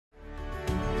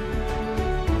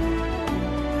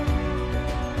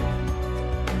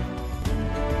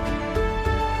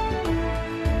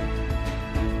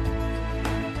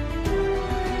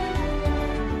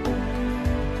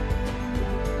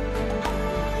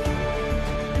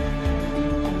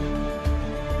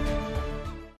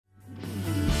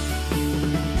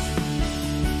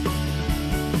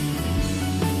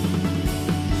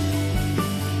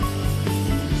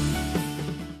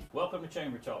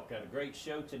Chamber Talk. Got a great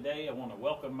show today. I want to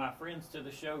welcome my friends to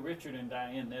the show, Richard and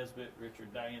Diane Nesbitt.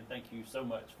 Richard, Diane, thank you so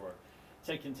much for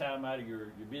taking time out of your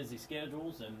busy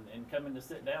schedules and coming to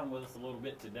sit down with us a little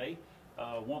bit today.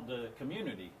 Want the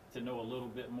community to know a little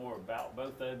bit more about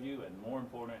both of you and, more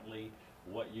importantly,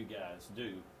 what you guys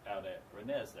do out at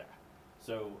Nesbitt.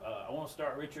 So I want to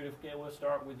start, Richard, if okay, we'll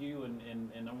start with you,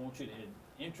 and I want you to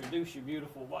introduce your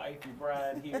beautiful wife, your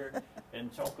bride here,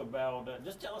 and talk about,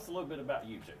 just tell us a little bit about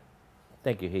you two.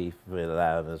 Thank you, Heath, for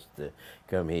allowing us to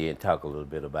come here and talk a little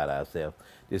bit about ourselves.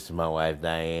 This is my wife,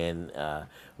 Diane.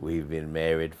 We've been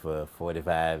married for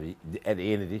 45, at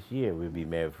the end of this year, we'll be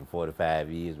married for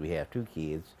 45 years. We have 2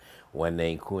 kids, one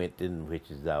named Quentin, which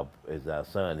is our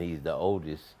son. He's the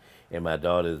oldest. And my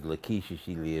daughter is Lakeisha.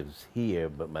 She lives here,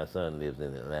 but my son lives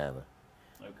in Atlanta.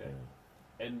 Okay.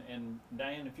 And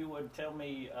Diane, if you would tell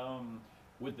me,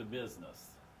 with the business,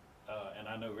 and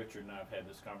I know Richard and I have had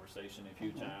this conversation a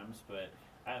few times, but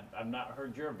I've not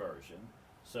heard your version.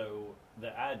 So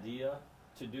the idea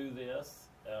to do this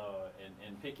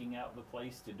and picking out the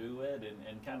place to do it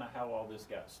and kind of how all this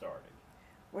got started.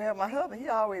 Well, my husband, he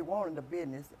always wanted a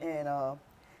business, and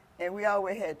we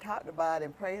always had talked about it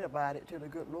and prayed about it to the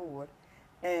good Lord.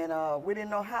 And we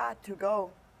didn't know how to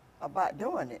go about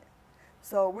doing it.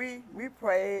 So we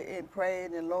prayed,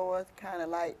 and Lord kind of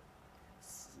like,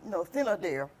 sent us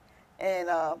there. And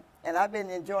I've been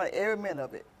enjoying every minute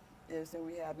of it. Ever since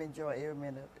we have been enjoying every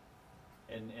minute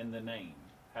of it. And the name,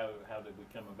 how did we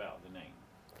come about the name?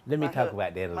 Let me talk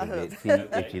about that a little bit. See,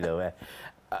 Okay.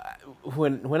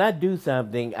 When I do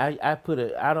something,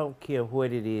 I don't care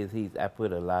what it is, I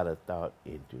put a lot of thought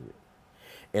into it.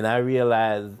 And I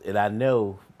realize, and I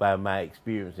know by my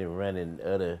experience in running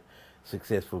other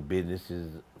successful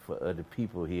businesses for other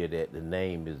people here, that the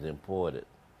name is important.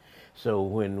 So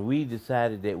when we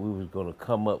decided that we was going to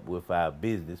come up with our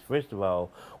business, first of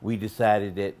all, we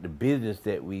decided that the business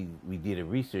that we did a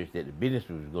research that the business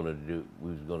we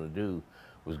was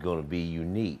going to be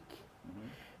unique.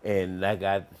 And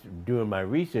during my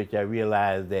research, I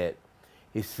realized that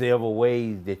it's several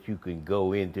ways that you can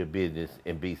go into business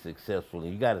and be successful,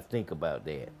 and you got to think about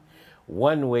that.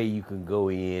 One way you can go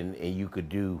in and you could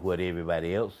do what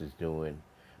everybody else is doing,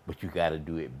 but you got to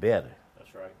do it better.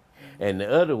 That's right. And the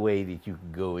other way that you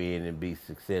can go in and be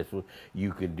successful,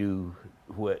 you can do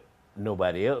what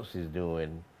nobody else is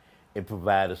doing and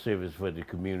provide a service for the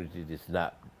community that's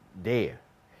not there.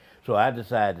 So I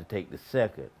decided to take the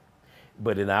second.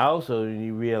 But then I also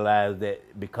realized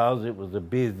that because it was a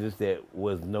business that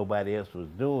nobody else was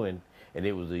doing, and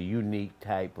it was a unique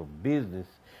type of business,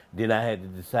 then I had to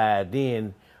decide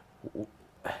then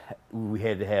we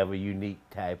had to have a unique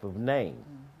type of name.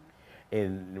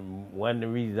 And one of the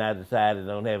reasons I decided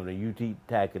on having a unique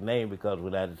type of name, because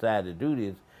when I decided to do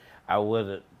this, I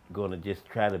wasn't going to just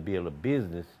try to build a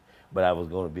business, but I was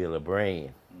going to build a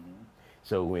brand.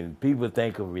 So when people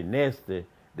think of Renesta,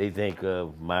 they think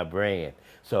of my brand.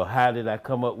 So how did I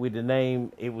come up with the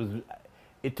name?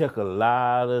 It took a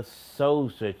lot of soul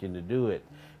searching to do it.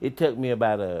 It took me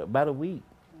about a week.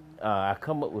 I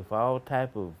come up with all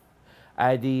type of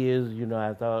ideas.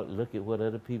 I thought, look at what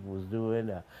other people was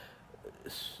doing.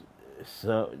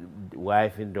 Some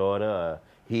wife and daughter,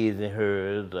 his and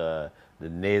hers, the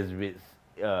Nesbitt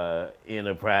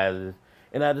enterprises.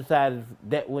 And I decided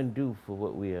that wouldn't do for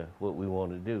what we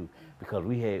want to do, because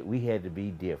we had to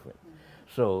be different.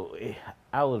 So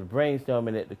I was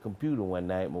brainstorming at the computer one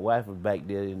night. My wife was back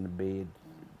there in the bed.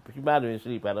 She might have been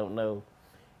asleep, I don't know.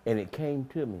 And it came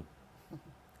to me.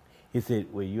 He said,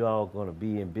 well, you all going to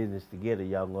be in business together.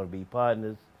 Y'all going to be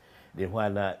partners. Then why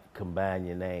not combine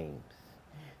your names?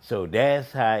 So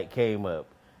that's how it came up,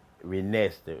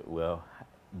 Renesta. Well,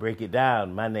 break it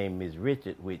down. My name is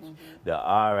Richard, which the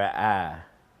R-I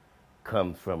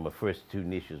comes from the first 2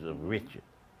 initials of Richard.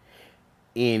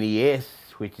 N-E-S,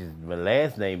 which is my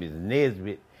last name, is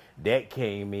Nesbitt. That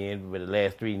came in with the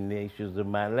last 3 initials of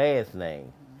my last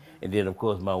name. And then, of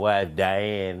course, my wife,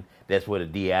 Diane, that's where the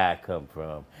D-I come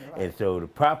from. Right. And so the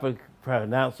proper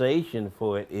pronunciation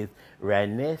for it is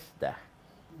Renesta.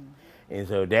 And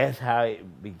so that's how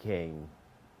it became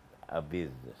a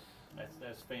business.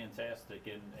 That's fantastic.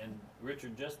 And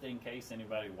Richard, just in case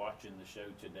anybody watching the show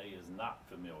today is not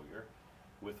familiar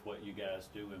with what you guys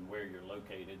do and where you're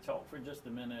located, talk for just a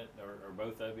minute, or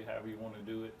both of you, however you want to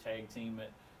do it, tag team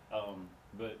it,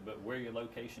 but where your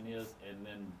location is, and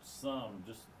then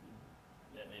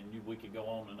we could go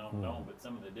on and on and on, but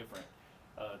some of the different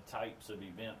types of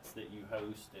events that you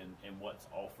host and what's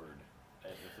offered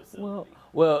at the facility.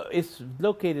 Well, it's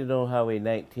located on Highway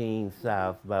 19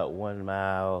 South, about 1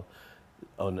 mile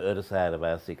on the other side of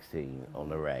I-16 on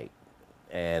the right.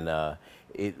 And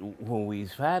when we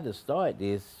tried to start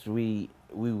this, we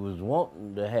was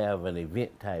wanting to have an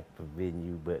event type of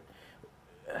venue, but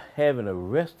having a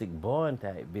rustic barn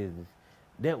type business,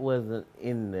 that wasn't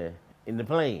in the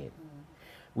plan.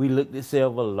 We looked at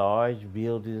several large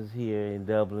buildings here in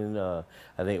Dublin. I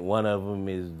think one of them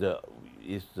is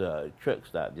the truck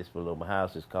stop just below my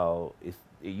house. It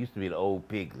used to be the old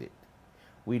Piglet.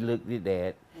 We looked at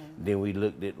that. Then we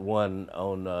looked at one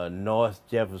on North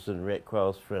Jefferson, right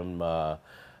across from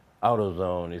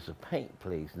AutoZone. It's a paint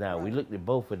place. Now, we looked at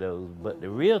both of those, but the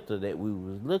realtor that we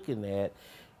was looking at,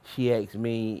 she asked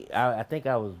me, I think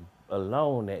I was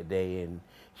alone that day, and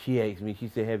she asked me, she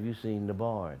said, "Have you seen the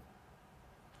barn?"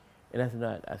 And I said,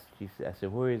 "No." I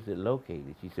said, "Where is it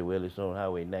located?" She said, "Well, it's on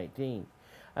Highway 19.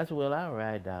 I said, "Well, I'll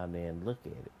ride down there and look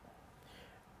at it."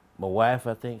 My wife,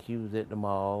 I think she was at the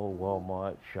mall,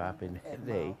 Walmart, shopping that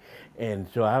day. And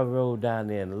so I rode down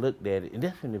there and looked at it. And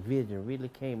that's when the vision really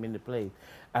came into place.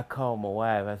 I called my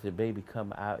wife. I said, "Baby,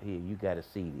 come out here. You got to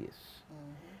see this."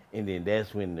 And then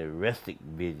that's when the rustic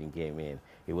vision came in.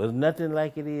 It was nothing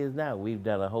like it is now. We've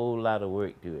done a whole lot of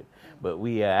work to it. But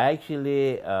we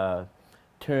actually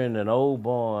turned an old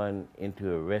barn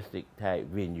into a rustic type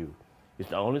venue.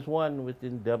 It's the only one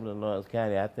within Dublin, Lawrence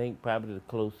County. I think probably the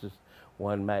closest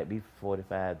one might be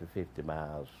 45 to 50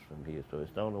 miles from here, so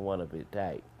it's the only one of its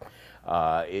type.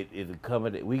 It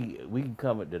accommodated, we can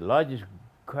come the largest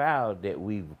crowd that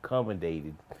we've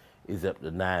accommodated is up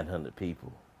to 900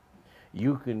 people.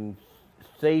 You can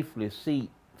safely seat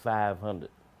 500.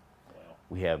 Wow.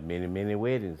 We have many, many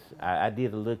weddings. I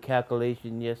did a little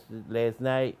calculation last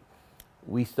night.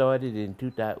 We started in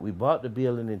 2000. We bought the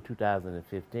building in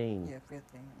 2015. Yeah, 15.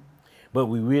 But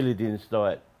we really didn't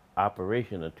start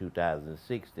operation in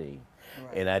 2016.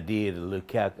 Right. And I did a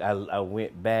little I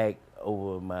went back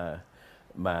over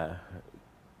my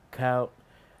count.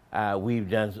 We've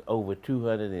done over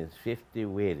 250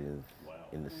 weddings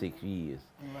in the 6 years.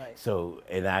 Right. So,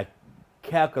 and I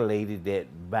calculated that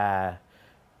by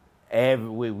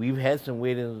average, we've had some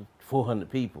weddings, 400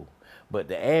 people, but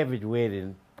the average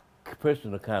wedding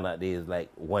personal count out there is like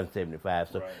 175.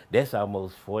 So that's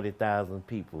almost 40,000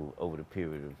 people over the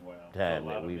period of time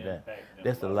that we've done.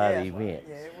 That's a lot of events.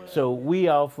 So we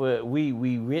offer, we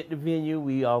rent the venue,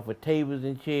 we offer tables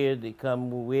and chairs that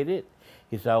come with it.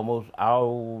 It's almost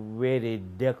already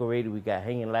decorated. We got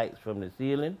hanging lights from the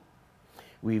ceiling.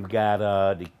 We've got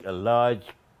a large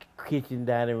kitchen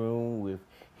dining room with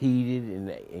heated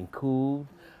and cooled,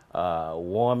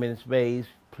 warming space,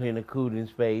 plenty of cooling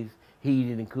space,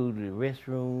 heated and cooled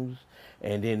restrooms,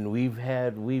 and then we've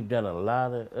done a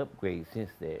lot of upgrades since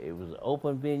then. It was an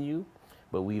open venue,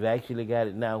 but we've actually got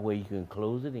it now where you can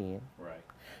close it in. Right.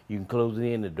 You can close it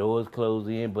in, the doors close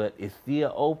in, but it's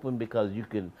still open because you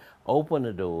can open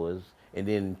the doors and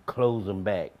then close them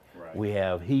back. Right. We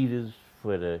have heaters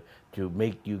to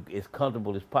make you as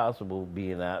comfortable as possible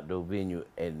being an outdoor venue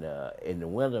in the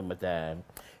winter time.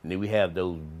 And then we have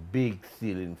those big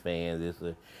ceiling fans.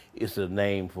 It's a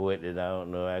name for it that I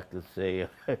don't know I could say.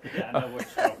 Yeah, I know what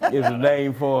you're talking about. It's a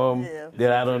name for them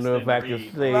that I don't know if I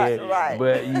can say it. Right.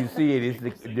 But you see it,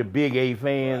 it's the big A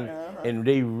fans, and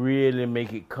they really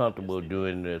make it comfortable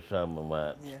during the summer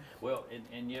months. Yeah. Well,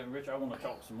 and yeah, Rich, I want to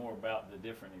talk some more about the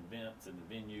different events and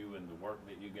the venue and the work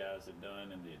that you guys have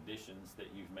done and the additions that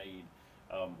you've made.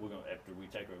 We're going to, after we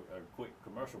take a quick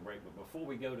commercial break, but before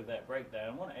we go to that breakdown,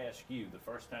 I want to ask you, the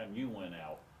first time you went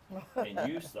out and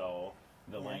you saw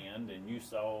the land and you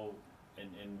saw,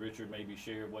 and Richard maybe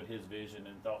shared what his vision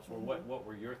and thoughts were, what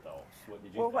were your thoughts? What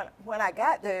did you think? When I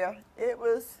got there, it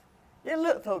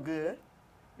looked so good,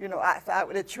 you know, outside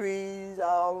with the trees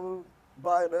all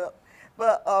bugged up.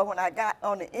 But when I got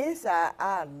on the inside,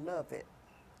 I love it.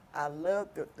 I love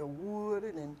the wood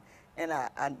and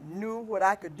I knew what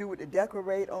I could do with the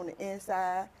decorate on the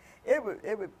inside. It was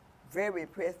very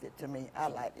impressive to me. I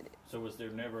liked it. So was there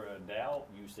never a doubt?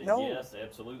 You said yes,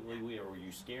 absolutely. Or were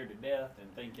you scared to death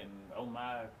and thinking, oh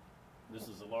my, this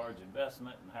is a large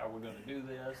investment and how are we going to do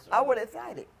this? Or I was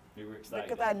excited. You were excited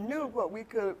because I knew what we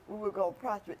were going to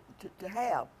prosper to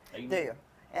have there,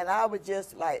 and I was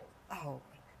just like, oh,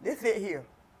 this it here.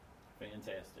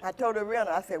 Fantastic. I told the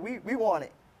realtor, I said, we want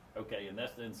it. Okay,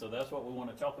 and so that's what we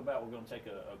want to talk about. We're going to take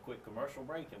a quick commercial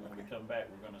break, and when we come back,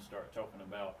 we're going to start talking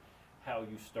about how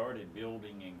you started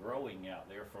building and growing out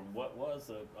there from what was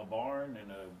a barn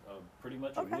and a pretty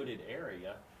much a wooded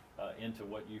area into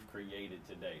what you've created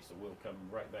today. So we'll come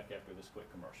right back after this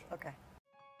quick commercial. Okay.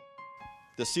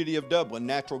 The City of Dublin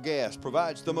Natural Gas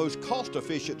provides the most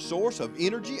cost-efficient source of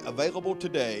energy available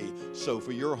today. So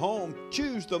for your home,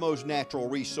 choose the most natural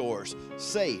resource,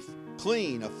 safe,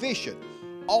 clean, efficient.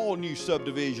 All new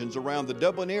subdivisions around the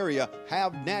Dublin area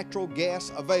have natural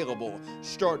gas available.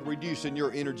 Start reducing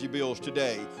your energy bills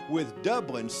today with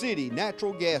Dublin City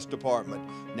Natural Gas Department.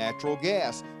 Natural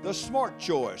gas, the smart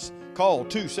choice. Call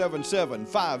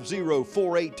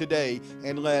 277-5048 today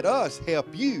and let us help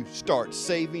you start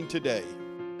saving today.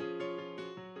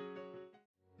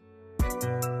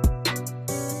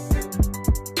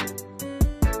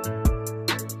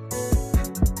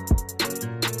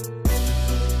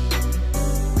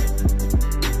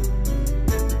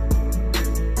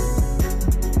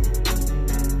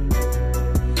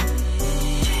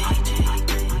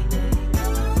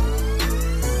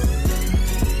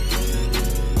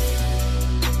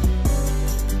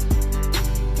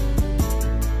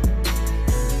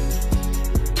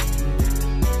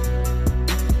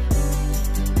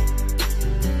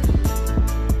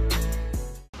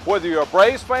 Whether you're a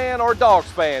Braves fan or a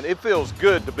Dogs fan, it feels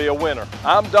good to be a winner.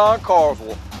 I'm Don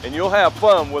Carswell, and you'll have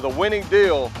fun with a winning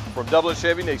deal from Dublin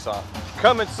Chevy Nissan.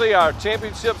 Come and see our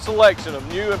championship selection of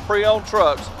new and pre-owned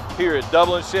trucks here at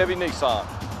Dublin Chevy Nissan.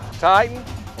 Titan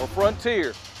or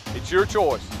Frontier, it's your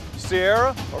choice.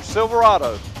 Sierra or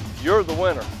Silverado, you're the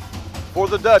winner. For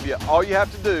the W, all you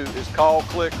have to do is call,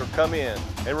 click, or come in.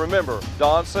 And remember,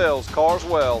 Don sells cars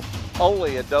well,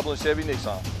 only at Dublin Chevy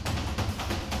Nissan.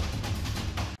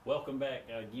 Welcome back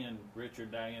again,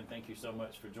 Richard, Diane. Thank you so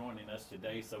much for joining us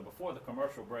today. So before the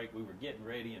commercial break, we were getting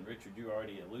ready, and Richard, you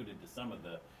already alluded to some of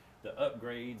the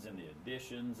upgrades and the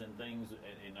additions and things,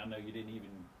 and I know you didn't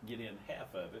even get in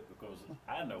half of it because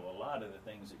I know a lot of the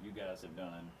things that you guys have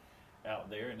done out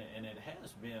there, and it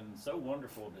has been so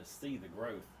wonderful to see the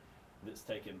growth that's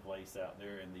taken place out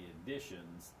there and the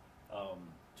additions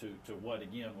to what,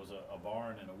 again, was a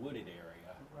barn and a wooded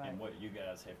area, Right. and what you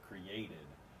guys have created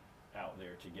out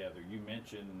there together. You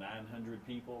mentioned 900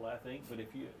 people, I think, but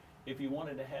if you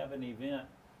wanted to have an event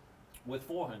with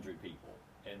 400 people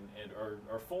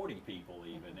or 40 people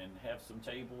even, and have some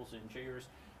tables and chairs,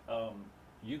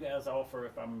 you guys offer,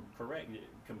 if I'm correct,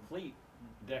 complete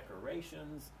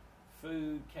decorations,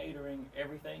 food, catering,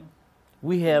 everything.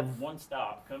 We have, one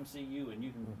stop. Come see you, and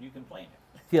you can plan it.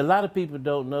 see, a lot of people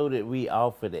don't know that we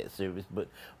offer that service, but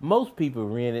most people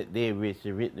rent it. They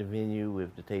rent the venue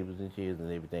with the tables and chairs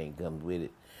and everything comes with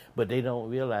it, but they don't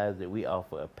realize that we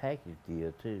offer a package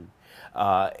deal too.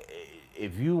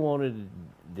 If you wanted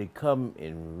to come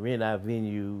and rent our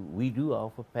venue, we do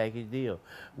offer a package deal.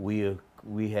 We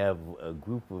have a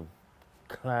group of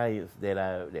clients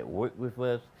that work with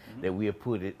us, that we'll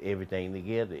put everything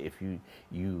together. If you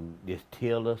just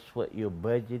tell us what your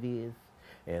budget is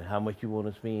and how much you want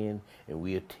to spend, and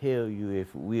we'll tell you if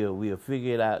we'll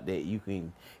figure it out that if you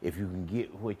can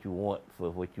get what you want for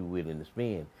what you're willing to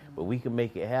spend. But we can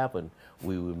make it happen.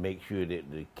 We will make sure that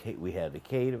we have the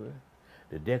caterer,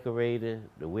 the decorator,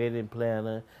 the wedding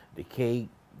planner, the cake,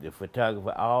 the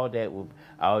photographer, all that.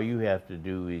 All you have to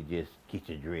do is just get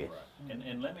your dress. Right.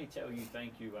 And let me tell you,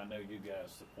 thank you. I know you guys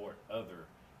support other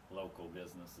local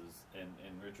businesses, and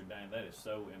Richard, Diane, that is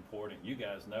so important. You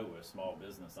guys know, as small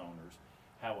business owners,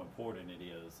 how important it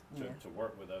is to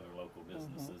work with other local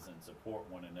businesses and support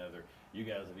one another. You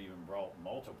guys have even brought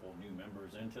multiple new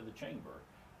members into the chamber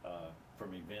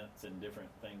from events and different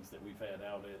things that we've had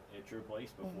out at your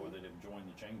place before that have joined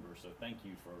the chamber. So thank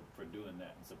you for doing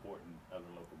that and supporting other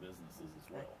local businesses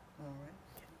as well. All right.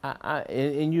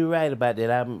 And you're right about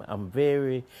that. I'm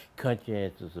very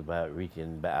conscientious about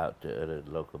reaching out to other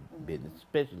local businesses,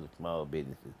 especially small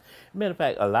businesses. Matter of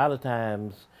fact, a lot of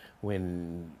times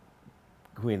when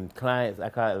clients,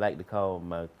 I like to call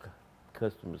my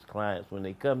customers clients, when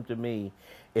they come to me,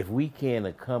 if we can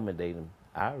accommodate them,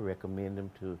 I recommend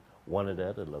them to one of the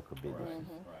other local businesses.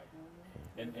 Right.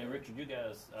 And Richard, you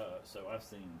guys, so I've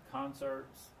seen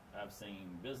concerts, I've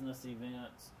seen business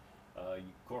events,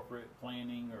 corporate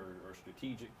planning or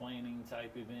strategic planning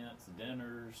type events,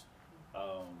 dinners,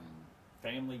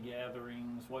 family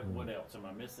gatherings. What else? Am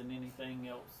I missing anything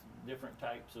else? Different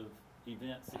types of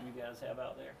events that you guys have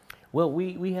out there? Well,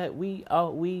 we have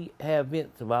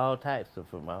events of all types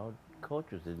from all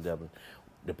cultures in Dublin.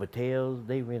 The Patels,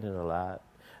 they rent it a lot.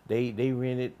 They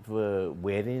rent it for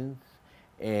weddings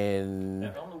and.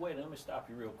 Now, on the way, let me stop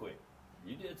you real quick.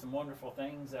 You did some wonderful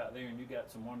things out there, and you got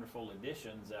some wonderful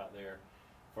additions out there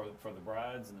for the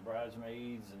brides and the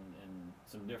bridesmaids, and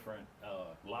some different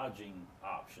lodging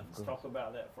options. Talk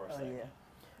about that for a second. Yeah.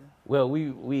 Well, we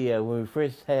when we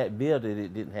first built it,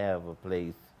 it didn't have a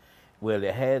place. Well,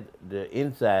 it had the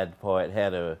inside part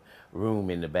had a room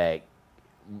in the back,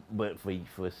 but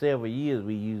for several years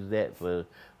we used that for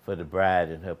the bride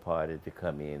and her party to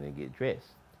come in and get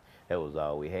dressed. That was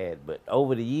all we had. But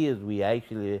over the years, we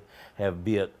actually have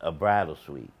built a bridal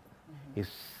suite. It's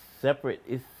separate.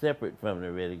 It's separate from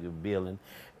the regular building,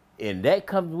 and that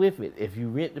comes with it. If you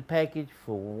rent the package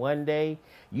for one day,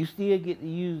 you still get to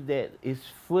use that. It's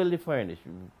fully furnished,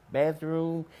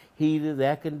 bathroom, heaters,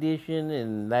 air conditioning,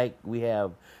 and like we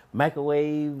have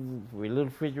microwave, a little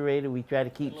refrigerator. We try to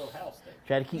keep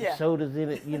Yeah. sodas in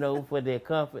it, you know, for their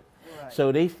comfort. Right.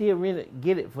 So they still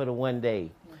get it for the one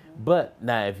day. But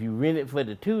now, if you rent it for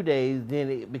the 2 days, then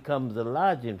it becomes a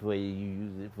lodging for you. You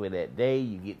use it for that day.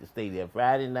 You get to stay there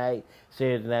Friday night,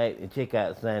 Saturday night, and check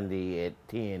out Sunday at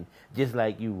 10, just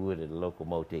like you would at a local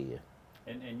motel.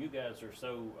 And you guys are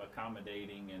so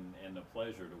accommodating and a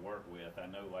pleasure to work with. I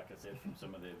know, like I said, from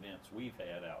some of the events we've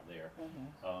had out there,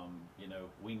 you know,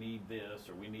 we need this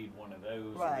or we need one of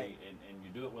those. Right. And you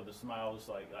do it with a smile, just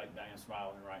like Diane's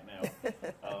smiling right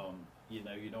now. You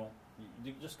know,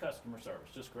 you just customer service,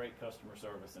 just great customer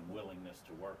service and willingness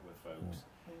to work with folks.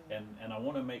 And I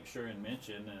want to make sure and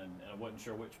mention, and I wasn't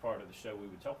sure which part of the show we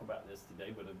would talk about this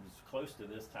today, but it was close to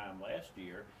this time last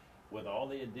year, with all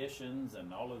the additions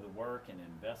and all of the work and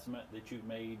investment that you've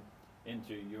made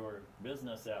into your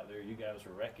business out there, you guys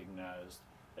were recognized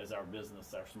as our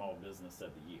small business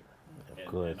of the year.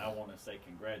 Of course. And I want to say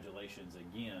congratulations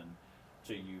again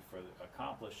to you for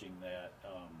accomplishing that.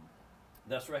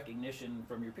 That's recognition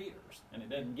from your peers, and it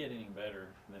doesn't get any better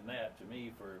than that to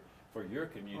me for your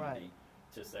community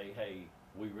to say, hey,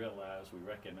 we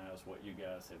recognize what you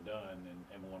guys have done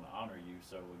and want to honor you.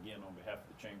 So again, on behalf of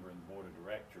the Chamber and the Board of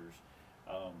Directors,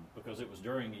 because it was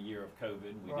during a year of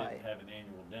COVID, we didn't have an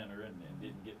annual dinner and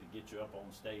didn't get to get you up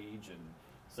on stage, and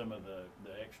some of the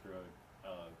extra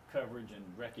coverage and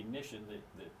recognition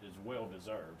that is well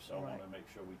deserved. So I want to make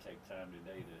sure we take time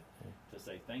today to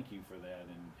say thank you for that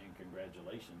and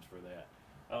congratulations for that.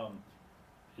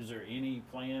 Is there any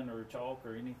plan or talk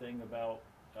or anything about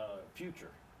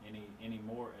future? Any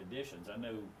more additions? I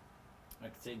know,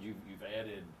 like I said, you've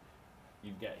added,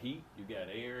 you've got heat, you've got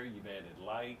air, you've added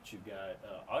lights, you've got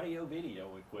audio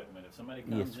video equipment. If somebody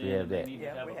comes in and they need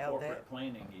to have a corporate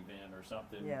planning event or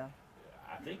something,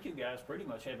 I think you guys pretty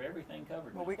much have everything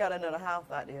covered. Well, we got another house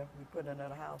out there. We put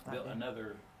another house out there.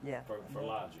 Another for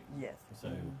lodging. Yes. So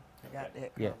I got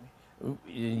that Yeah. coming.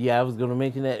 Yeah, I was going to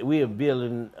mention that. We are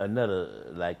building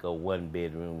another, like a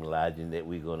one-bedroom lodging that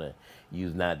we're going to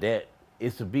use. Now, that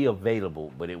it's to be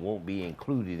available, but it won't be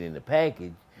included in the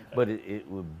package, but it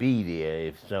will be there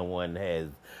if someone has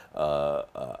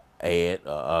aunt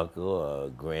or uncle or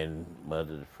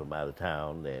grandmother from out of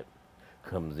town that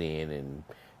comes in, and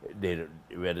they,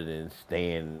 rather than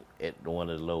staying at one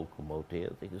of the local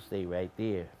motels, they can stay right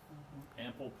there.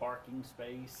 Ample parking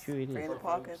space. Sure it is. For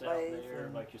Parking folks out space there,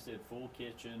 and- like you said, full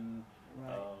kitchen,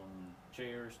 Right.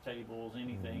 chairs, tables,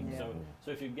 anything. Yeah.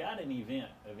 So if you've got an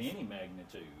event of any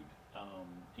magnitude,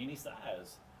 any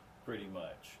size, pretty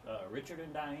much, Richard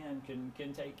and Diane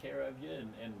can take care of you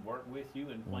and work with you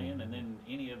and plan. And then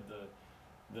any of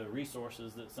the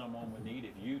resources that someone would need,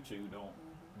 if you two don't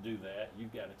do that,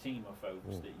 you've got a team of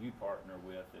folks that you partner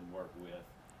with and work with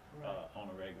on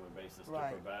a regular basis to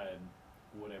provide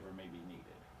whatever may be needed.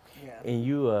 Yeah. And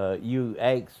you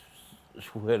asked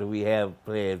whether we have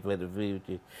plans for the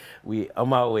future.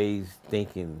 I'm always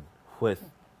thinking,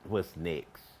 what's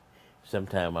next?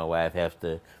 Sometimes my wife has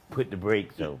to put the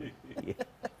brakes on.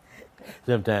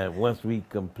 Sometimes once we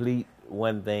complete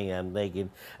one thing, I'm thinking,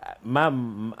 my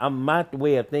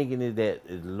way of thinking is that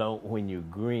as long as you're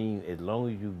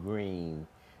green,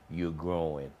 you're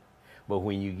growing. But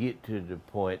when you get to the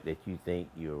point that you think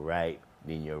you're ripe,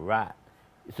 then you're ripe.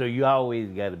 So you always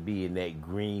got to be in that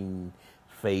green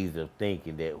phase of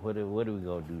thinking that what are we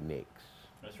gonna do next?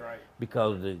 That's right.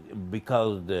 Because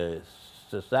the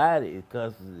society is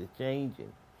constantly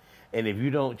changing, and if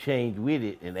you don't change with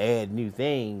it and add new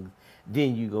things,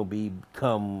 then you're gonna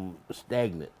become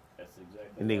stagnant. That's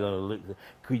exactly. And they're gonna look.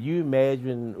 Could you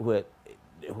imagine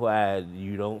why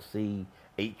you don't see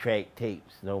 8-track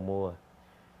tapes no more?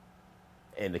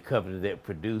 And the company that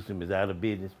produce them is out of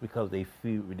business because they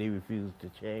refuse to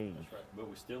change. That's right. But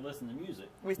we still listen to music.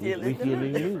 We still We listen still to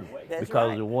use music. it. That's Because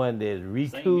right. the one that's Same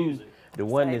retooled, music. the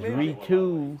one Same that's music.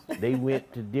 retooled, they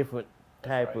went to different That's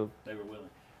type right. of. They were willing.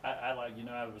 I like,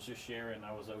 I was just sharing,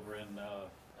 I was over in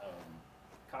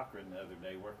Cochrane the other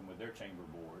day working with their chamber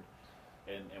board,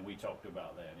 and we talked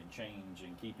about that and change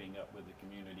and keeping up with the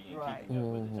community and keeping up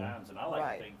with the times. And I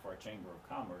like to think for our Chamber of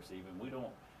Commerce even,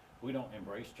 we don't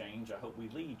embrace change. I hope we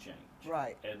lead change.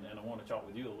 Right. And I want to talk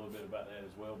with you a little bit about that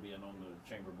as well, being on the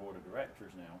Chamber Board of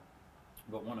Directors now.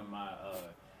 But one of my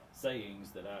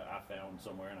sayings that I found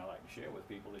somewhere and I like to share with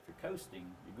people, if you're coasting,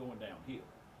 you're going downhill.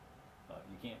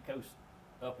 You can't coast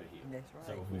up a hill. That's right.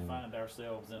 So if we find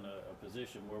ourselves in a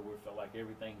position where we feel like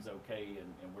everything's okay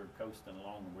and we're coasting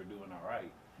along and we're doing all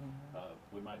right,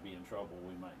 we might be in trouble.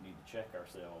 We might need to check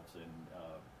ourselves, and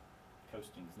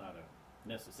coasting is not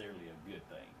necessarily a good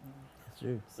thing. That's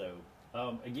true. So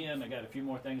again, I got a few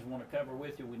more things I want to cover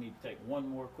with you. We need to take one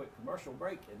more quick commercial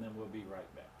break, and then we'll be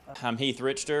right back. I'm Heath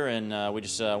Richter, and we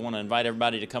just want to invite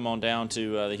everybody to come on down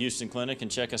to the Houston Clinic and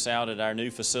check us out at our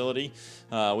new facility.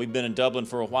 We've been in Dublin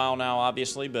for a while now,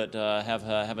 obviously, but have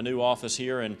a new office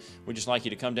here, and we'd just like you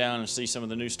to come down and see some of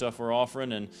the new stuff we're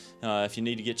offering. And if you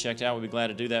need to get checked out, we'd be glad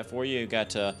to do that for you. We've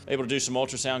got able to do some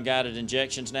ultrasound-guided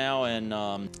injections now,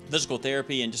 and physical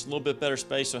therapy, and just a little bit better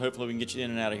space, so hopefully we can get you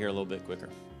in and out of here a little bit quicker.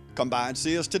 Come by and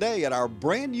see us today at our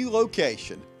brand new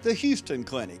location, the Houston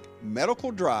Clinic, Medical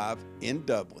Drive in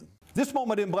Dublin. This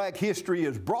moment in Black History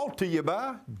is brought to you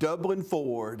by Dublin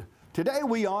Ford. Today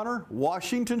we honor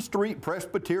Washington Street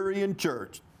Presbyterian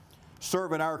Church.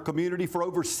 Serving our community for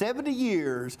over 70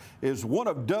 years is one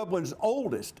of Dublin's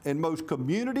oldest and most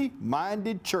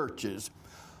community-minded churches.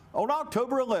 On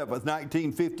October 11th,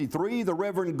 1953, the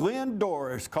Reverend Glenn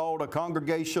Doris called a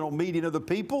congregational meeting of the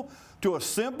people to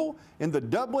assemble in the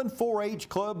Dublin 4-H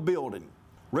Club building.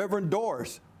 Reverend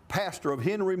Doris, pastor of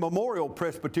Henry Memorial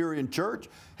Presbyterian Church,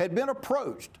 had been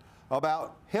approached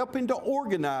about helping to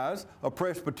organize a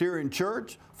Presbyterian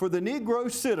church for the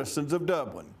Negro citizens of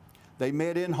Dublin. They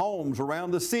met in homes around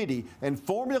the city and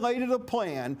formulated a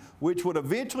plan which would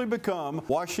eventually become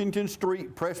Washington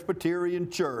Street Presbyterian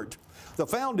Church. The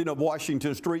founding of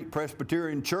Washington Street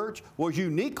Presbyterian Church was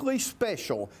uniquely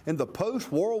special in the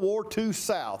post-World War II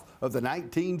South of the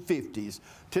 1950s.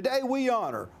 Today we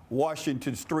honor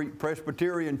Washington Street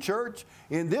Presbyterian Church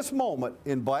in this moment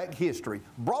in Black History,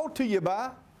 brought to you by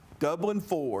Dublin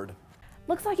Ford.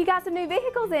 Looks like you got some new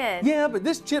vehicles in. Yeah, but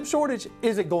this chip shortage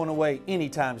isn't going away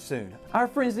anytime soon. Our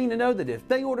friends need to know that if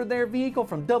they order their vehicle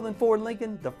from Dublin Ford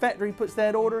Lincoln, the factory puts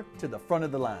that order to the front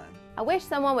of the line. I wish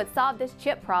someone would solve this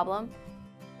chip problem.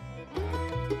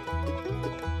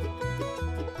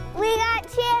 We got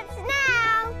chips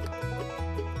now!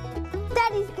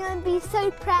 Daddy's gonna be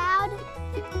so proud.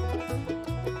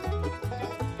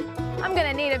 I'm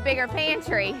gonna need a bigger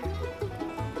pantry.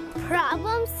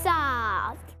 Problem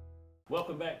solved.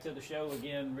 Welcome back to the show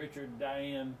again, Richard,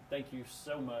 Diane. Thank you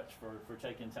so much for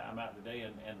taking time out today,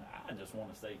 and I just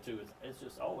want to say too, it's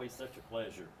just always such a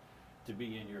pleasure to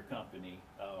be in your company.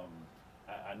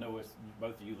 I know it's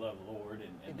both of you love the Lord,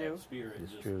 and that spirit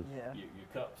is just true. Yeah. your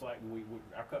cups, like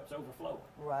our cups overflowing.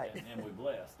 Right. And we're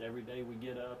blessed every day we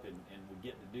get up and we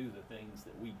get to do the things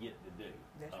that we get to do.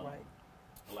 That's right.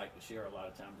 I like to share a lot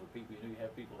of times with people. You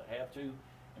have people that have to,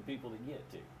 and people that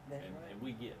get to, That's right. and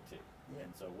we get to. Yeah.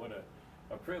 And so what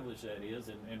a privilege that is.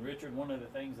 And Richard, one of the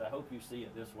things I hope you see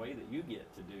it this way that you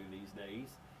get to do these days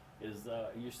is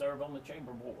you serve on the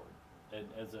chamber board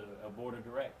as a board of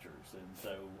directors. And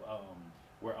so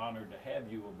we're honored to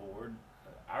have you aboard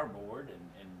our board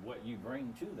and what you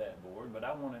bring to that board. But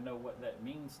I want to know what that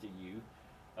means to you,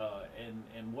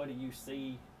 and what do you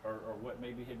see, or what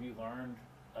maybe have you learned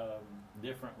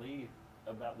differently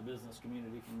about the business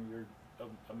community from your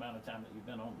amount of time that you've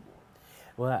been on the board?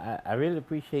 Well, I really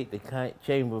appreciate the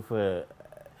chamber for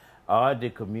all the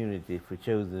community for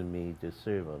choosing me to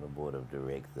serve on the board of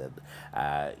directors.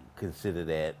 I consider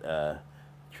that a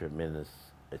tremendous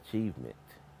achievement,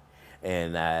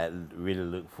 and I really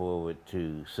look forward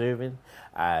to serving.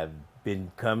 I've been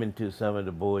coming to some of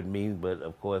the board meetings, but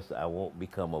of course I won't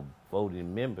become a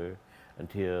voting member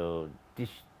until this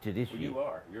year. You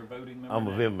are. You're a voting member. I'm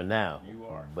a member now. You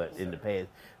are. But in the past,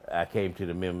 I came to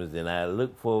the members, and I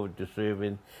look forward to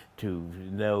serving, to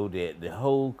know that the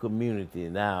whole community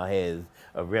now has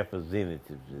a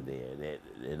representative there.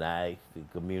 And I ask the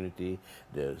community,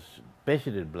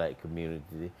 especially the black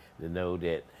community, to know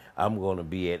that I'm going to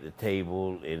be at the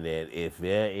table, and that if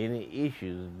there are any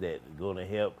issues that are going to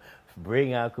help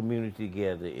bring our community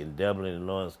together in Dublin and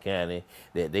Lawrence County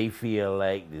that they feel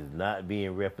like is not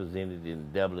being represented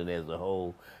in Dublin as a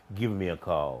whole, give me a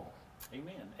call.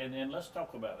 Amen. And let's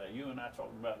talk about that. You and I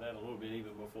talked about that a little bit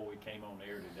even before we came on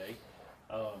air today.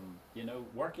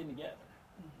 Working together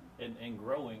and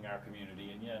growing our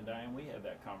community. And yeah, and Diane, we had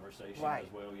that conversation Right.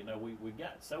 as well. We've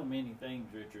got so many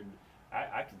things, Richard.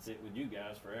 I could sit with you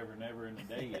guys forever and ever in a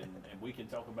day, and we can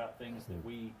talk about things that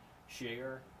we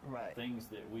share, Right. things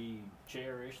that we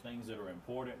cherish, things that are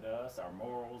important to us, our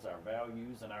morals, our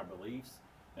values, and our beliefs.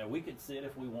 Now, we could sit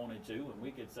if we wanted to, and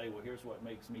we could say, well, here's what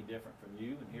makes me different from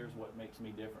you, and here's what makes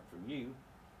me different from you.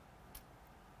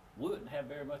 We wouldn't have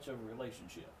very much of a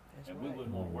relationship. and we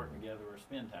wouldn't want to work together or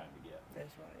spend time together.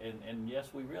 That's right. And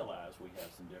yes, we realize we have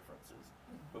some differences,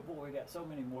 but boy, we got so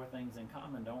many more things in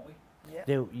common, don't we?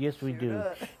 Yep. Yes, we Sure do.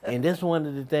 does. And that's one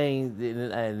of the things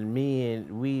that, and me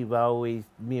and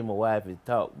my wife have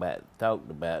talked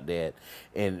about that,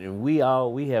 and we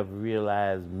have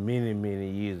realized many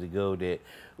years ago that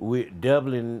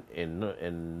Dublin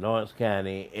and Lawrence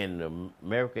County and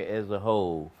America as a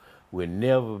whole will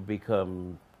never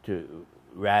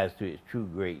rise to its true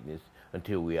greatness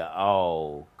until we are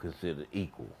all considered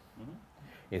equal. Mm-hmm.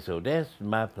 And so that's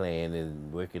my plan in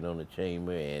working on the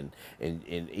chamber and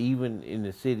even in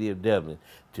the city of Dublin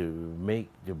to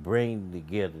bring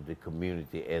together the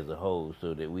community as a whole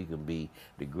so that we can be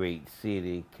the great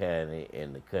city, county,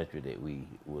 and the country that we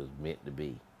was meant to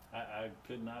be. I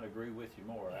could not agree with you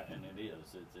more, and it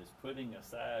is. It's putting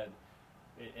aside,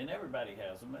 and everybody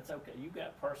has them. That's okay. You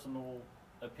got personal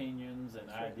opinions and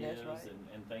ideas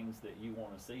and things that you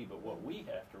want to see, but what we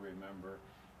have to remember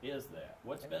is that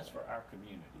what's best for our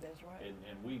community. That's right.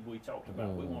 And we talked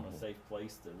about we want a safe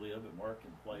place to live and work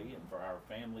and play, and for our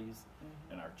families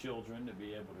and our children to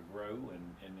be able to grow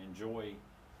and enjoy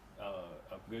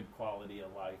a good quality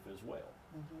of life as well.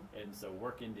 And so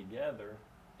working together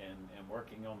and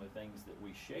working on the things that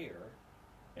we share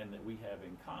and that we have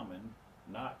in common,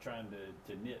 not trying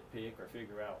to nitpick or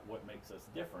figure out what makes us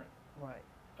different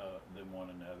than one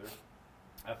another,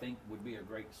 I think would be a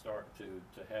great start to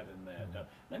having that.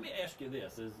 Let me ask you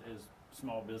this, as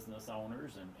small business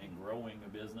owners and growing a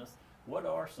business, what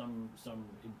are some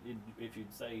if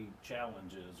you'd say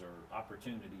challenges or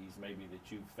opportunities maybe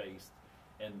that you've faced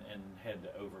and had to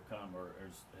overcome, or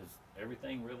has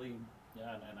everything really,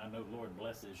 and I know Lord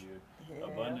blesses you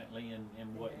abundantly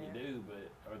in what you do,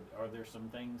 but are there some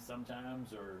things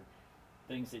sometimes or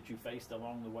things that you faced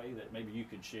along the way that maybe you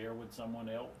could share with someone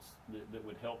else that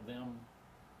would help them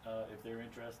if they're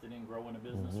interested in growing a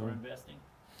business or investing?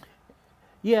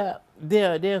 Yeah,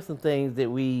 there are some things that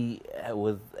we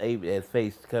was able to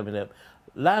face coming up.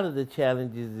 A lot of the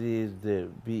challenges is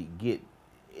to get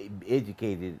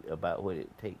educated about what it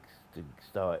takes to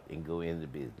start and go into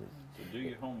business. So do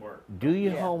your homework. Do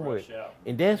your homework,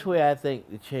 and that's where I think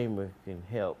the chamber can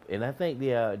help. And I think they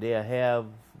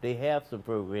have some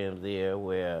programs there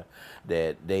where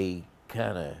that they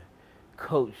kind of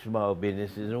coach small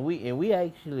businesses, and we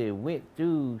actually went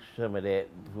through some of that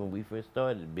when we first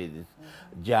started the business.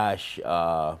 Josh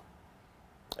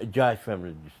from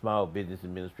the Small Business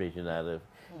Administration out of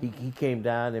he came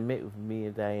down and met with me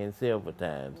and Diane several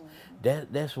times.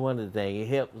 That's one of the things.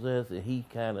 It helps us, and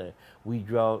we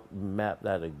mapped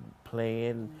out a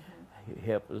plan,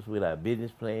 helped us with our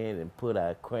business plan, and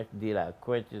did our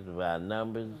crunches of our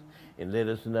numbers, and let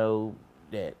us know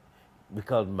that.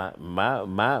 Because my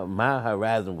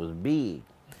horizon was big,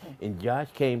 and Josh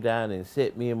came down and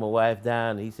set me and my wife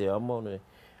down. And he said, "I'm gonna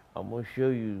show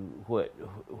you what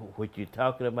you're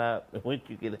talking about and what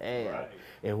you can have." Right.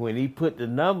 And when he put the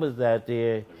numbers out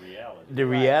there, the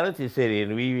reality set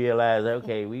in. We realized,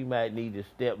 okay, we might need to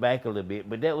step back a little bit.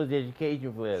 But that was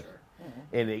education for us,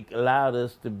 and it allowed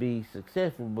us to be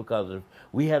successful because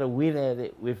we had a win at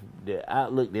it with the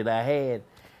outlook that I had.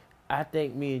 I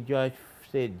think me and Josh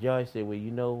said,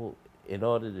 well, in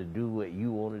order to do what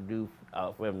you want to do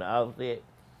from the outset,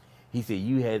 he said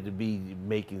you had to be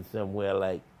making somewhere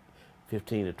like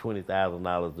 $15,000 or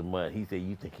 $20,000 a month. He said,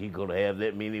 you think you're gonna have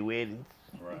that many weddings?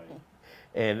 Right.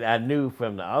 And I knew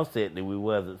from the outset that we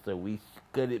wasn't, so we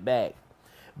cut it back.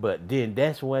 But then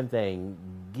that's one thing,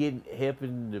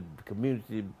 helping the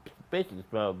community, especially the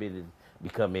small business,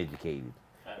 become educated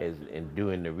and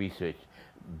doing the research,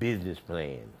 business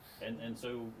plans. And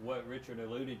so what Richard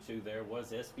alluded to there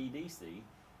was SBDC,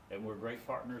 and we're great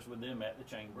partners with them at the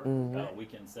chamber. We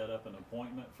can set up an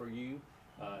appointment for you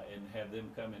and have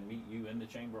them come and meet you in the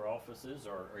chamber offices,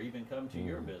 or even come to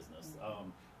your business.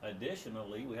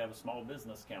 Additionally, we have a small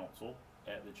business council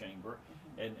at the chamber,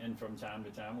 and from time to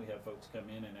time we have folks come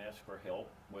in and ask for help,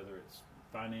 whether it's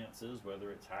finances, whether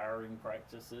it's hiring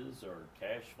practices or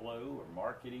cash flow or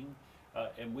marketing,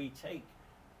 and we take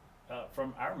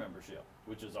from our membership,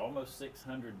 which is almost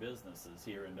 600 businesses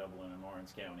here in Dublin and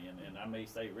Lawrence County. And I may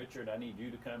say, Richard, I need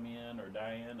you to come in, or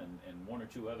Diane, and one or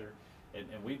two other,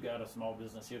 and we've got a small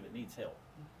business here that needs help.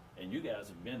 And you guys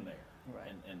have been there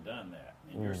and done that,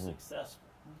 and you're successful.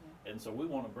 And so we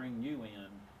want to bring you in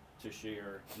to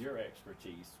share your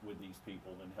expertise with these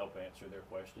people and help answer their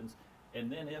questions. And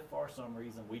then if for some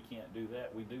reason we can't do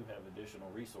that, we do have additional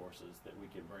resources that we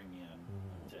can bring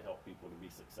in to help people to be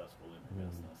successful in their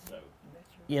business. So,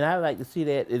 I like to see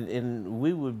that, and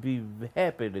we would be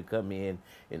happy to come in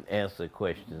and answer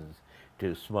questions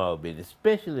to small business,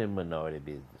 especially in minority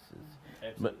businesses.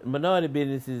 Absolutely. Minority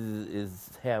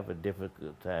businesses have a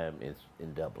difficult time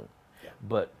in Dublin. Yeah.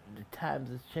 But the times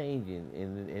is changing,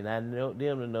 and I know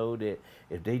them to know that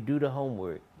if they do the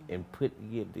homework and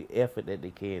get the effort that they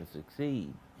can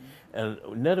succeed. And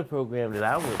another program that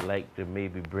I would like to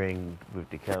maybe bring with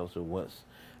the council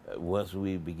once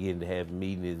we begin to have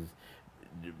meetings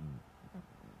is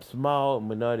small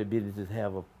minority businesses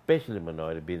especially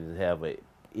minority businesses have a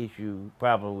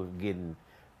problem with getting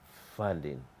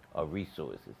funding or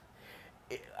resources.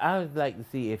 I would like to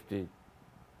see if the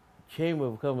Chamber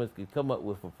of Commerce could come up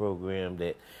with a program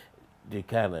that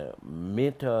kind of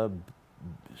mentor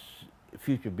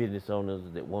future business owners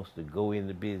that wants to go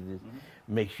into business,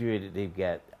 make sure that they've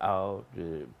got all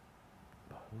the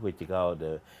resource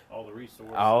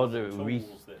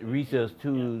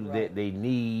tools that they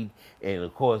need, and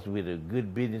of course with a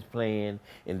good business plan,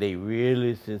 and they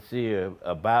really sincere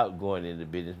about going into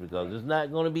business, because it's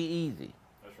not going to be easy.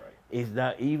 That's right. It's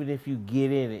not, even if you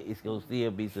get in it, it's going to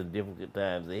still be some difficult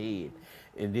times ahead.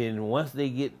 And then once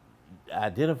they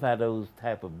identify those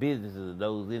type of businesses,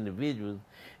 those individuals,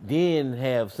 then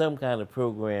have some kind of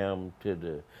program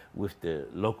with the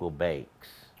local banks.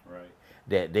 Right.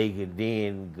 That they could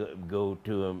then go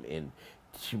to them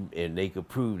and they could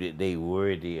prove that they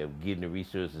worthy of getting the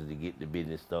resources to get the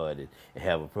business started, and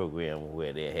have a program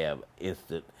where they have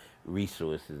instant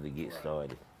resources to get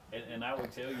started. And I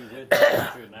would tell you with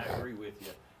that, and I agree with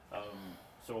you.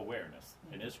 So awareness,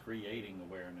 and it's creating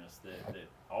awareness that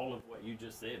all of what you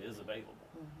just said is available,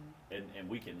 and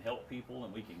we can help people,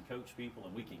 and we can coach people,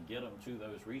 and we can get them to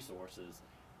those resources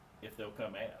if they'll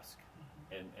come ask.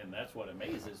 And that's what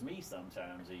amazes me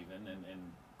sometimes even, and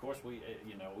of course we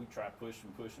try push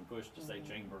to say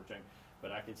chamber,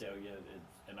 but I could tell you,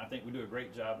 and I think we do a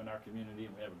great job in our community,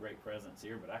 and we have a great presence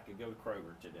here, but I could go to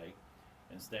Kroger today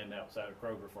and stand outside of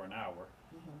Kroger for an hour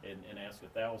and ask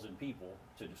 1,000 people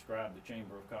to describe the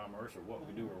Chamber of Commerce or what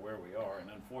we do or where we are, and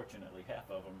unfortunately half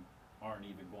of them aren't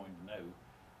even going to know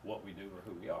what we do or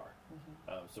who we are.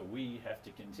 So we have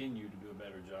to continue to do a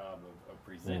better job of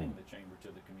presenting the chamber to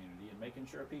the community and making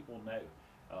sure people know.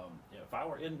 If I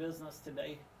were in business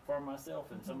today for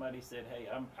myself and somebody said, hey,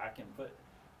 I can put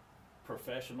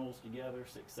professionals together,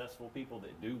 successful people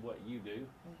that do what you do,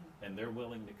 and they're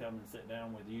willing to come and sit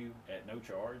down with you at no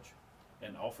charge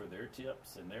and offer their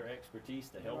tips and their expertise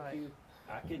to help you,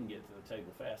 I couldn't get to the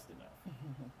table fast enough.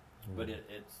 But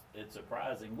it's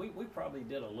surprising. We probably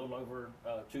did a little over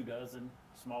 24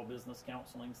 small business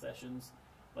counseling sessions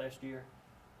last year.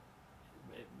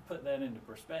 Put that into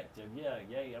perspective.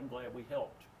 Yay, I'm glad we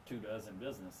helped 24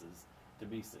 businesses to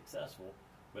be successful.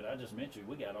 But I just mentioned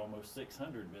we got almost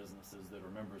 600 businesses that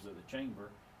are members of the chamber,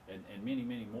 and many,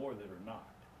 many more that are not.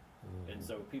 And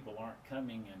so people aren't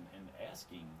coming and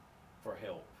asking for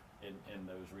help in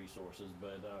those resources,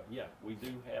 but we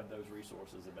do have those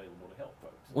resources available to help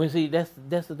folks. Well, see,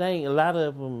 that's the thing. A lot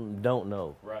of them don't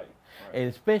know, right. And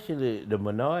especially the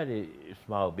minority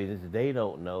small businesses, they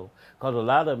don't know, because a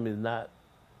lot of them is not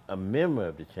a member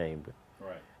of the chamber.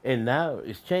 Right. And now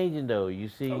it's changing though. You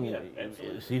see,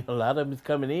 absolutely. A lot of them is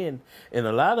coming in, and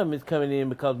a lot of them is coming in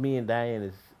because me and Diane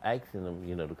is asking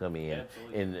them, to come in.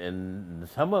 Absolutely. And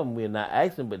some of them we're not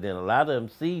asking, but then a lot of them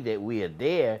see that we are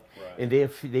there, and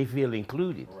they feel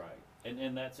included. Right.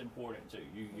 And that's important too.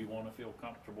 You want to feel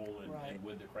comfortable and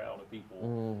with the crowd of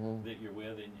people that you're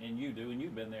with, and you do, and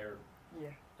you've been there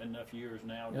enough years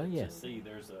now to see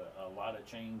there's a lot of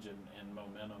change and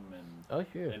momentum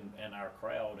and our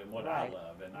crowd and what I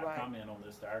love. And I comment on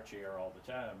this to our chair all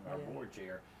the time, our board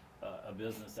chair, a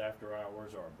business after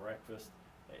hours or a breakfast.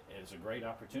 It's a great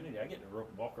opportunity. I get to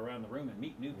walk around the room and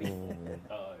meet new people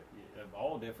of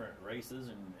all different races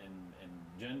and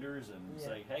genders, and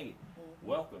say, hey,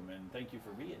 welcome and thank you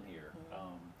for being here.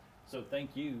 So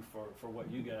thank you for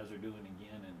what you guys are doing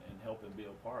again and helping be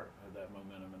a part of that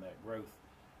momentum and that growth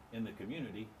in the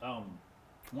community.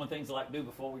 One thing I like to do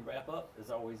before we wrap up is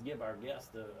always give our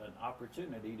guests an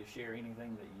opportunity to share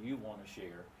anything that you want to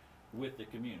share with the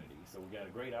community. So we got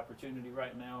a great opportunity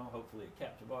right now, hopefully a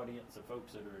captive audience of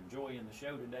folks that are enjoying the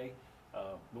show today.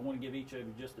 We want to give each of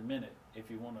you just a minute if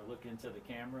you want to look into the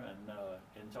camera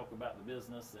and talk about the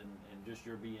business and just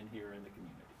your being here in the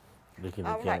community.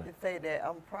 I would like to say that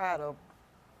I'm proud of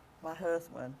my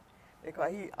husband,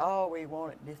 because he always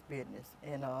wanted this business,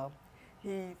 and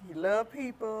he loved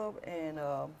people and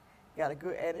got a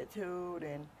good attitude,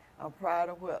 and I'm proud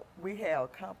of what we have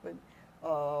accomplished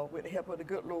with the help of the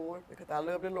good Lord, because I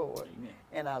love the Lord. Amen.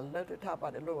 And I love to talk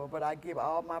about the Lord, but I give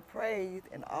all my praise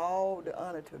and all the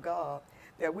honor to God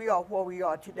that we are where we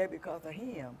are today because of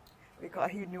him, because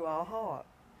he knew our heart.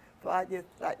 So I just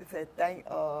like to say thank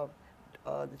the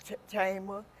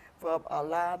chamber for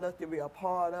allowing us to be a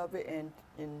part of it,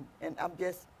 and I'm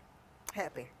just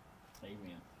happy.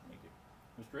 Amen. Thank you.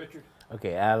 Mr. Richard?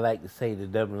 Okay, I like to say to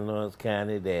Dublin, Lawrence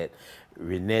County that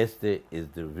Renesta is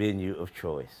the venue of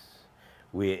choice.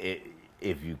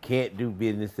 If you can't do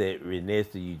business at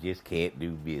Renesta, you just can't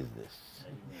do business.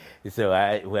 So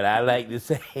I like to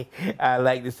say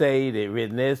that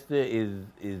Renesta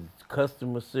is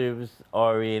customer service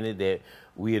oriented, that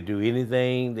we'll do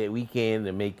anything that we can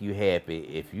to make you happy.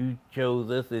 If you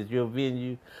chose us as your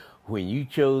venue, when you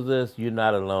chose us, you're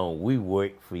not alone. We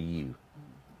work for you.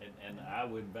 And I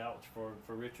would vouch for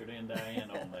Richard and Diane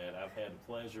on that. I've had the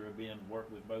pleasure of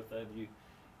work with both of you,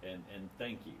 and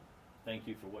thank you. Thank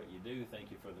you for what you do. Thank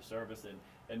you for the service.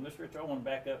 And Mr. Richard, I want to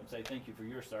back up and say thank you for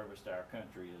your service to our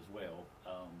country as well.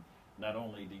 Not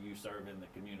only do you serve in the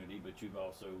community, but you've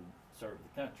also served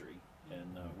the country,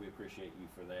 and we appreciate you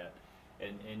for that.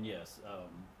 And yes,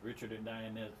 Richard and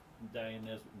Diane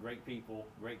Nesbitt, great people,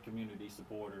 great community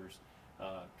supporters.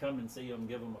 Come and see them,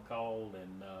 give them a call,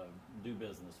 and do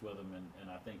business with them, and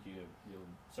I think you'll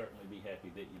certainly be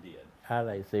happy that you did. I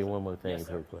like to say one more thing. Yes,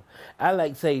 sir. I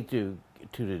like to say to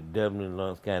the Dublin,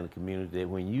 Lawrence County community that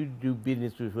when you do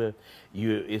business with us,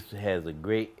 it has a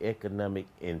great economic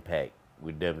impact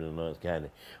with Dublin, Lawrence County.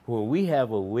 When we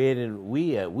have a wedding,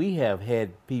 we have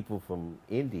had people from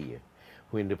India.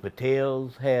 When the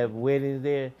Patels have weddings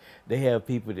there, they have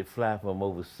people that fly from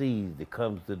overseas that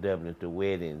comes to Dublin to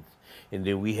weddings. And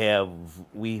then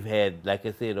we've had, like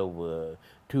I said, over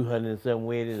 200 and some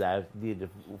weddings. I did the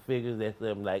figures. That's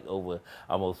something like over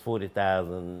almost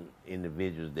 40,000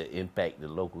 individuals that impact the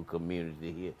local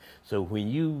community here. So when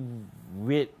you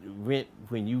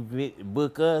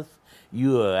book us,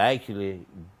 you are actually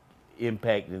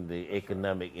impacting the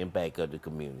economic impact of the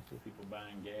community. People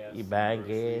buying gas. You buying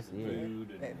gas, and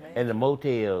food, and the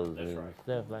motels that's and right.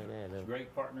 stuff like that. It's a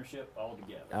great partnership all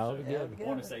together. All together. I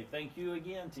want to say thank you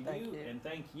again to Thank you, you. and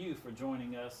thank you for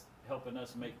joining us, helping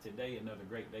us make today another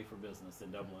great day for business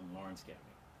in Dublin and Lawrence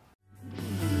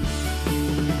County.